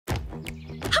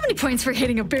many points for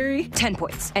hitting a berry? 10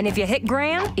 points. And if you hit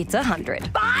grand, it's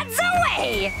 100. Odds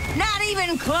away! Not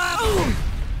even close!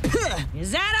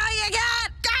 Is that all you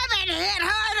got? I've been hit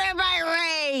harder by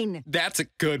rain! That's a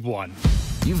good one.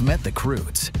 You've met the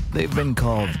CROODS. They've been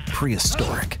called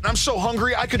prehistoric. I'm so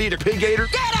hungry I could eat a pig gator.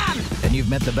 Get him! And you've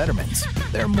met the Bettermans.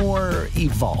 They're more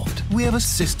evolved. We have a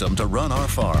system to run our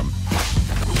farm.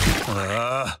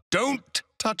 Don't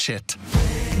touch it.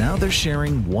 Now they're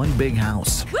sharing one big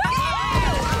house.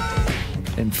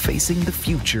 And facing the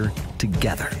future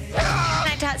together.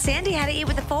 I taught Sandy how to eat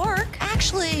with a fork.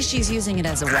 Actually, she's using it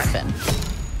as a weapon.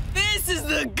 This is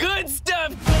the good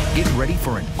stuff! Get ready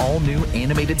for an all-new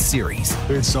animated series.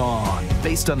 It's on.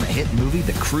 Based on the hit movie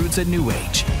The CROODS: A New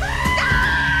Age.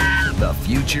 The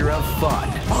future of fun.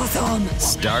 Awesome!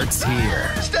 Starts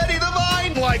here. Steady the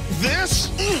vine like this.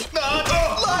 Not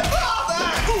like that.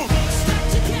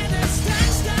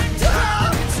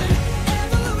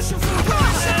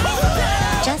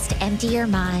 Just empty your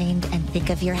mind and think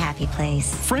of your happy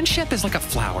place. Friendship is like a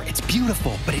flower. It's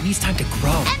beautiful, but it needs time to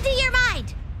grow. Empty your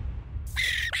mind!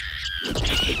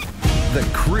 The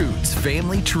CROODS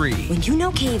Family Tree. When you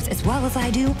know caves as well as I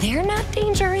do, they're not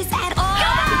dangerous at all.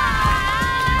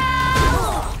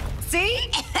 See?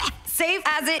 Safe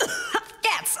as it